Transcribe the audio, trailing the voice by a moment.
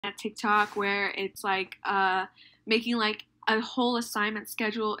a TikTok where it's like making like a whole assignment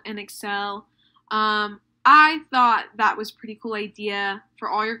schedule in Excel. I thought that was a pretty cool idea for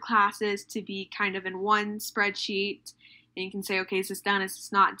all your classes to be kind of in one spreadsheet, and you can say, okay, is this done, is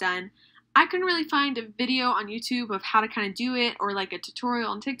this not done? I couldn't really find a video on YouTube of how to kind of do it, or like a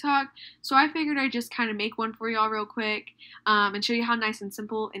tutorial on TikTok, so I figured I'd just kind of make one for y'all real quick and show you how nice and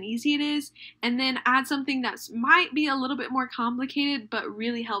simple and easy it is, and then add something that might be a little bit more complicated but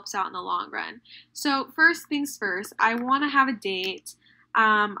really helps out in the long run. So first things first, I want to have a date.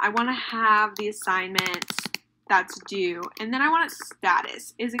 I want to have the assignment that's due, and then I want its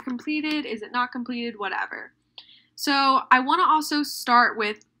status. Is it completed? Is it not completed? Whatever. So I want to also start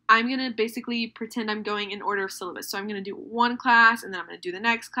with, I'm going to basically pretend I'm going in order of syllabus. So I'm going to do one class, and then I'm going to do the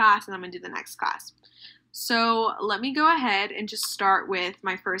next class, and I'm going to do the next class. So let me go ahead and just start with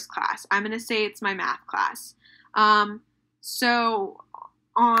my first class. I'm going to say it's my math class. So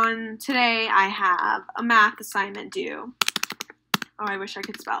on today, I have a math assignment due. Oh, I wish I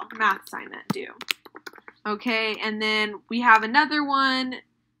could spell. Math assignment due. Okay, and then we have another one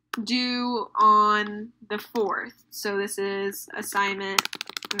due on the 4th. So this is assignment,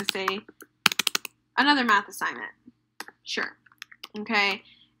 I'm going to say another math assignment. Sure. Okay,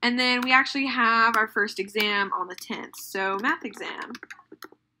 and then we actually have our first exam on the 10th. So math exam.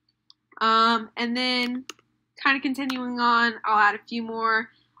 And then kind of continuing on, I'll add a few more.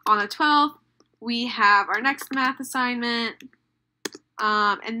 On the 12th, we have our next math assignment.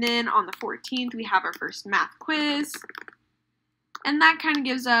 And then on the 14th, we have our first math quiz. And that kind of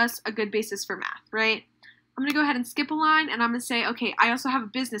gives us a good basis for math, right? I'm going to go ahead and skip a line, and I'm going to say, okay, I also have a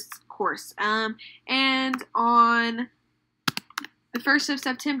business course. And on the 1st of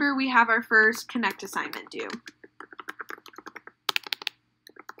September, we have our first Connect assignment due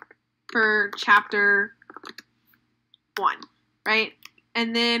for Chapter 1, right?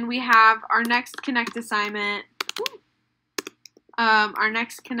 And then we have our next Connect assignment. I'm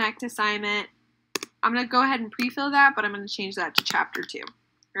going to go ahead and pre-fill that, but I'm going to change that to Chapter 2,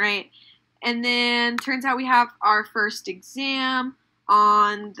 right? And then turns out we have our first exam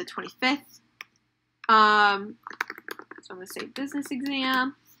on the 25th. So I'm going to say business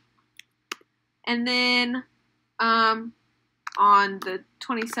exam. And then on the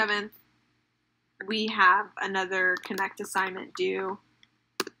 27th, we have another Connect assignment due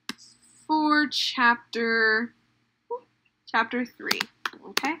for Chapter 3,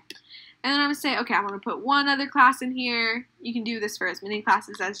 okay? And then I'm going to say, okay, I'm going to put one other class in here. You can do this for as many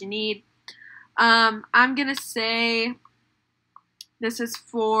classes as you need. I'm going to say this is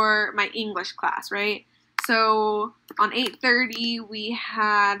for my English class, right? So on 8:30, we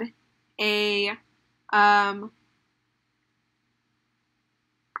had a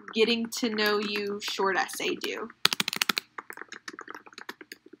getting to know you short essay due.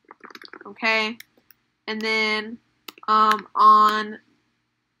 Okay? And then on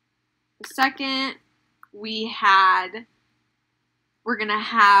the 2nd, we're going to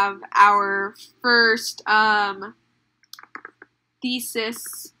have our first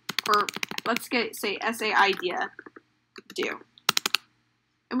thesis, or let's say essay idea due.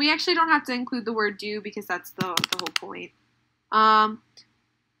 And we actually don't have to include the word due because that's the whole point. And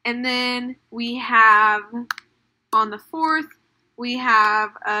then we have, on the 4th, we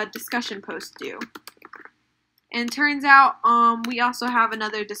have a discussion post due. And turns out we also have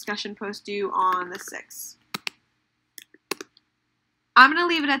another discussion post due on the 6th. I'm going to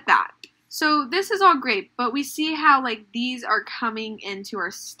leave it at that. So this is all great, but we see how like these are coming into our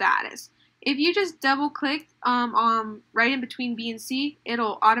status. If you just double click on right in between B and C,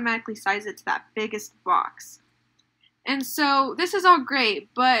 it'll automatically size it to that biggest box. And so this is all great,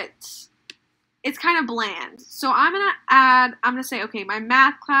 but it's kind of bland. So I'm going to say, okay, my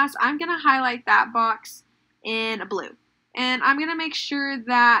math class, I'm going to highlight that box in a blue. And I'm going to make sure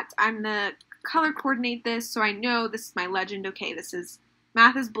that I'm going to color coordinate this so I know this is my legend. Okay, this is,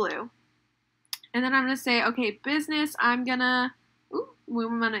 math is blue. And then I'm going to say, okay, business, we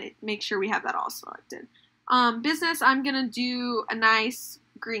want to make sure we have that all selected. Business, I'm going to do a nice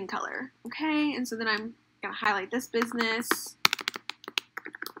green color. Okay, and so then I'm going to highlight this business.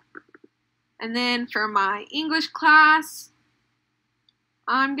 And then for my English class,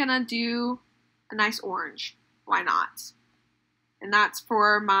 I'm going to do a nice orange. Why not? And that's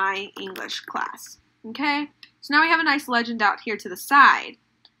for my English class. Okay? So now we have a nice legend out here to the side.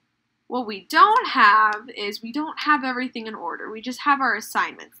 What we don't have is we don't have everything in order. We just have our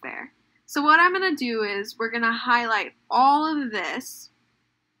assignments there. So what I'm going to do is we're going to highlight all of this,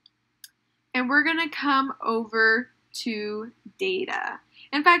 and we're going to come over to data.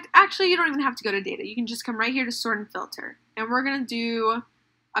 In fact, actually, you don't even have to go to data. You can just come right here to sort and filter. And we're going to do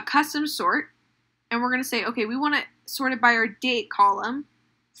a custom sort, and we're going to say, okay, we want to sort it by our date column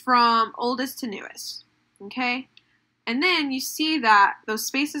from oldest to newest, okay? And then you see that those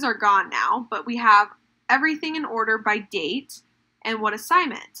spaces are gone now, but we have everything in order by date and what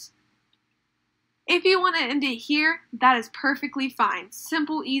assignment. If you want to end it here, that is perfectly fine.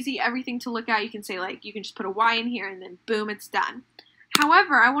 Simple, easy, everything to look at. You can say, like, you can just put a Y in here and then boom, it's done.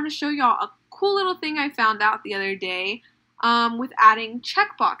 However, I want to show y'all a cool little thing I found out the other day with adding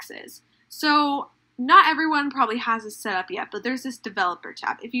checkboxes. So not everyone probably has this set up yet, but there's this developer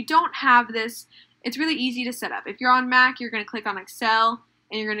tab. If you don't have this, it's really easy to set up. If you're on Mac, you're going to click on Excel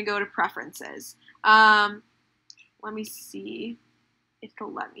and you're going to go to Preferences. Let me see if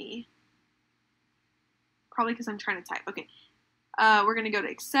it'll let me. Probably because I'm trying to type. Okay. We're going to go to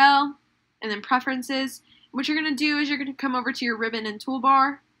Excel and then Preferences. What you're going to do is you're going to come over to your ribbon and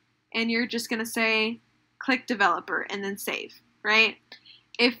toolbar and you're just going to say click Developer and then Save, right?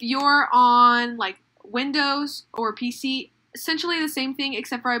 If you're on like Windows or PC, essentially the same thing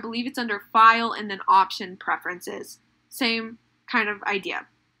except for I believe it's under File and then Option Preferences. Same kind of idea.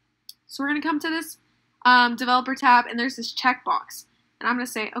 So we're going to come to this Developer tab and there's this checkbox. And I'm going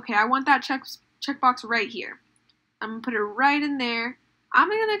to say, okay, I want that checkbox right here. I'm going to put it right in there. I'm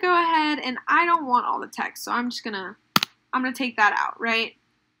going to go ahead and I don't want all the text, so I'm going to take that out, right?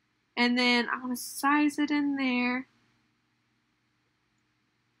 And then I'm going to size it in there.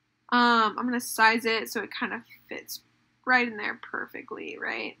 I'm going to size it so it kind of fits right in there perfectly,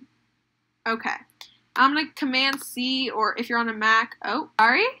 right? Okay. I'm going to Command C, or if you're on a Mac,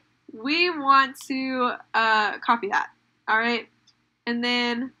 we want to copy that, all right? And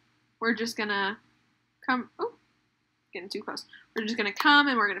then we're just going to come, getting too close. We're just going to come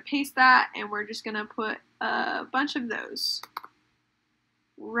and we're going to paste that and we're just going to put a bunch of those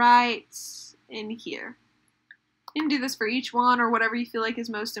right in here. You can do this for each one or whatever you feel like is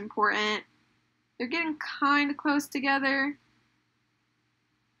most important. They're getting kind of close together.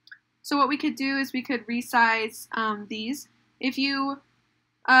 So what we could do is we could resize these. If you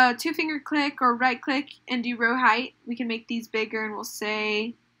two-finger click or right-click and do row height, we can make these bigger and we'll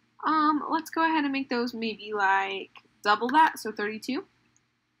say, let's go ahead and make those maybe like double that, so 32.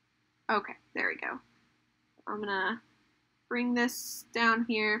 Okay, there we go. I'm gonna bring this down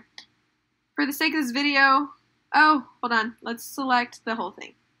here. For the sake of this video, hold on, let's select the whole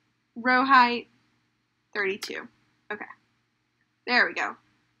thing. Row height, 32. Okay, there we go.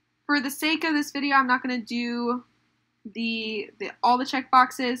 For the sake of this video, I'm not gonna do all the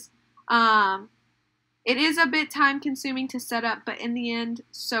checkboxes. It is a bit time consuming to set up, but in the end,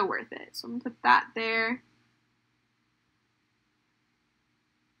 so worth it. So I'm gonna put that there.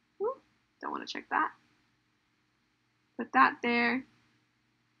 Don't want to check that. Put that there.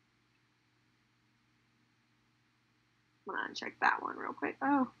 I'm going to check that one real quick.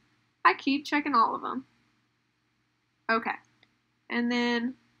 Oh, I keep checking all of them. Okay. And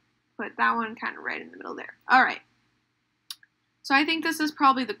then put that one kind of right in the middle there. All right. So I think this is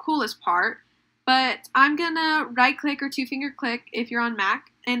probably the coolest part, but I'm going to right click or two-finger click if you're on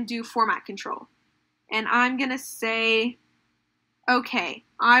Mac and do Format Control. And I'm going to say, okay,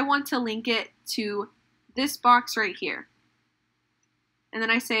 I want to link it to this box right here. And then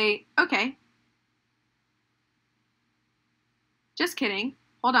I say, okay. Just kidding.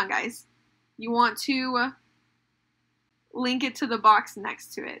 Hold on, guys. You want to link it to the box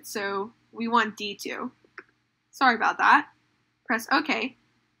next to it. So we want D2. Sorry about that. Press OK.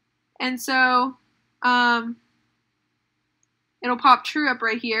 And so it'll pop true up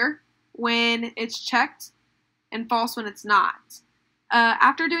right here when it's checked and false when it's not.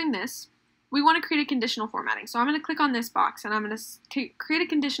 After doing this, we want to create a conditional formatting. So I'm going to click on this box and I'm going to create a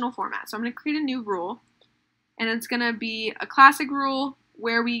conditional format. So I'm going to create a new rule and it's going to be a classic rule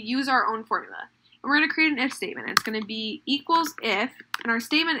where we use our own formula. And we're going to create an if statement. It's going to be equals if, and our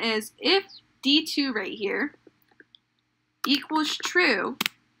statement is if D2 right here equals true,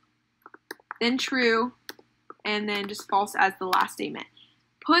 then true, and then just false as the last statement.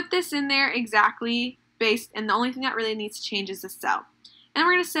 Put this in there exactly based, and the only thing that really needs to change is the cell. And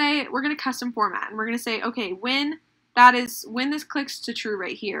we're going to custom format, and we're going to say, okay, when this clicks to true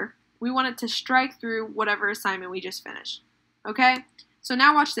right here, we want it to strike through whatever assignment we just finished. Okay? So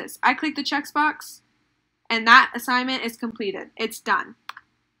now watch this. I click the checkbox, and that assignment is completed. It's done.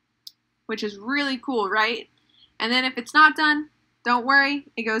 Which is really cool, right? And then if it's not done, don't worry,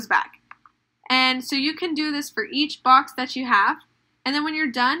 it goes back. And so you can do this for each box that you have. And then when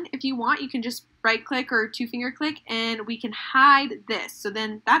you're done, if you want, you can just right click or two-finger click and we can hide this. So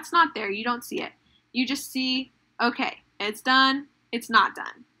then that's not there. You don't see it. You just see, okay, it's done, it's not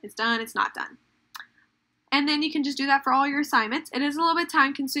done. It's done, it's not done. and then you can just do that for all your assignments. It is a little bit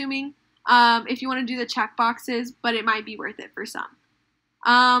time consuming if you want to do the check boxes, but it might be worth it for some.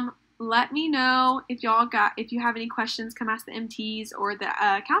 Let me know if you have any questions. Come ask the MTs or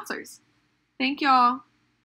the counselors. Thank y'all.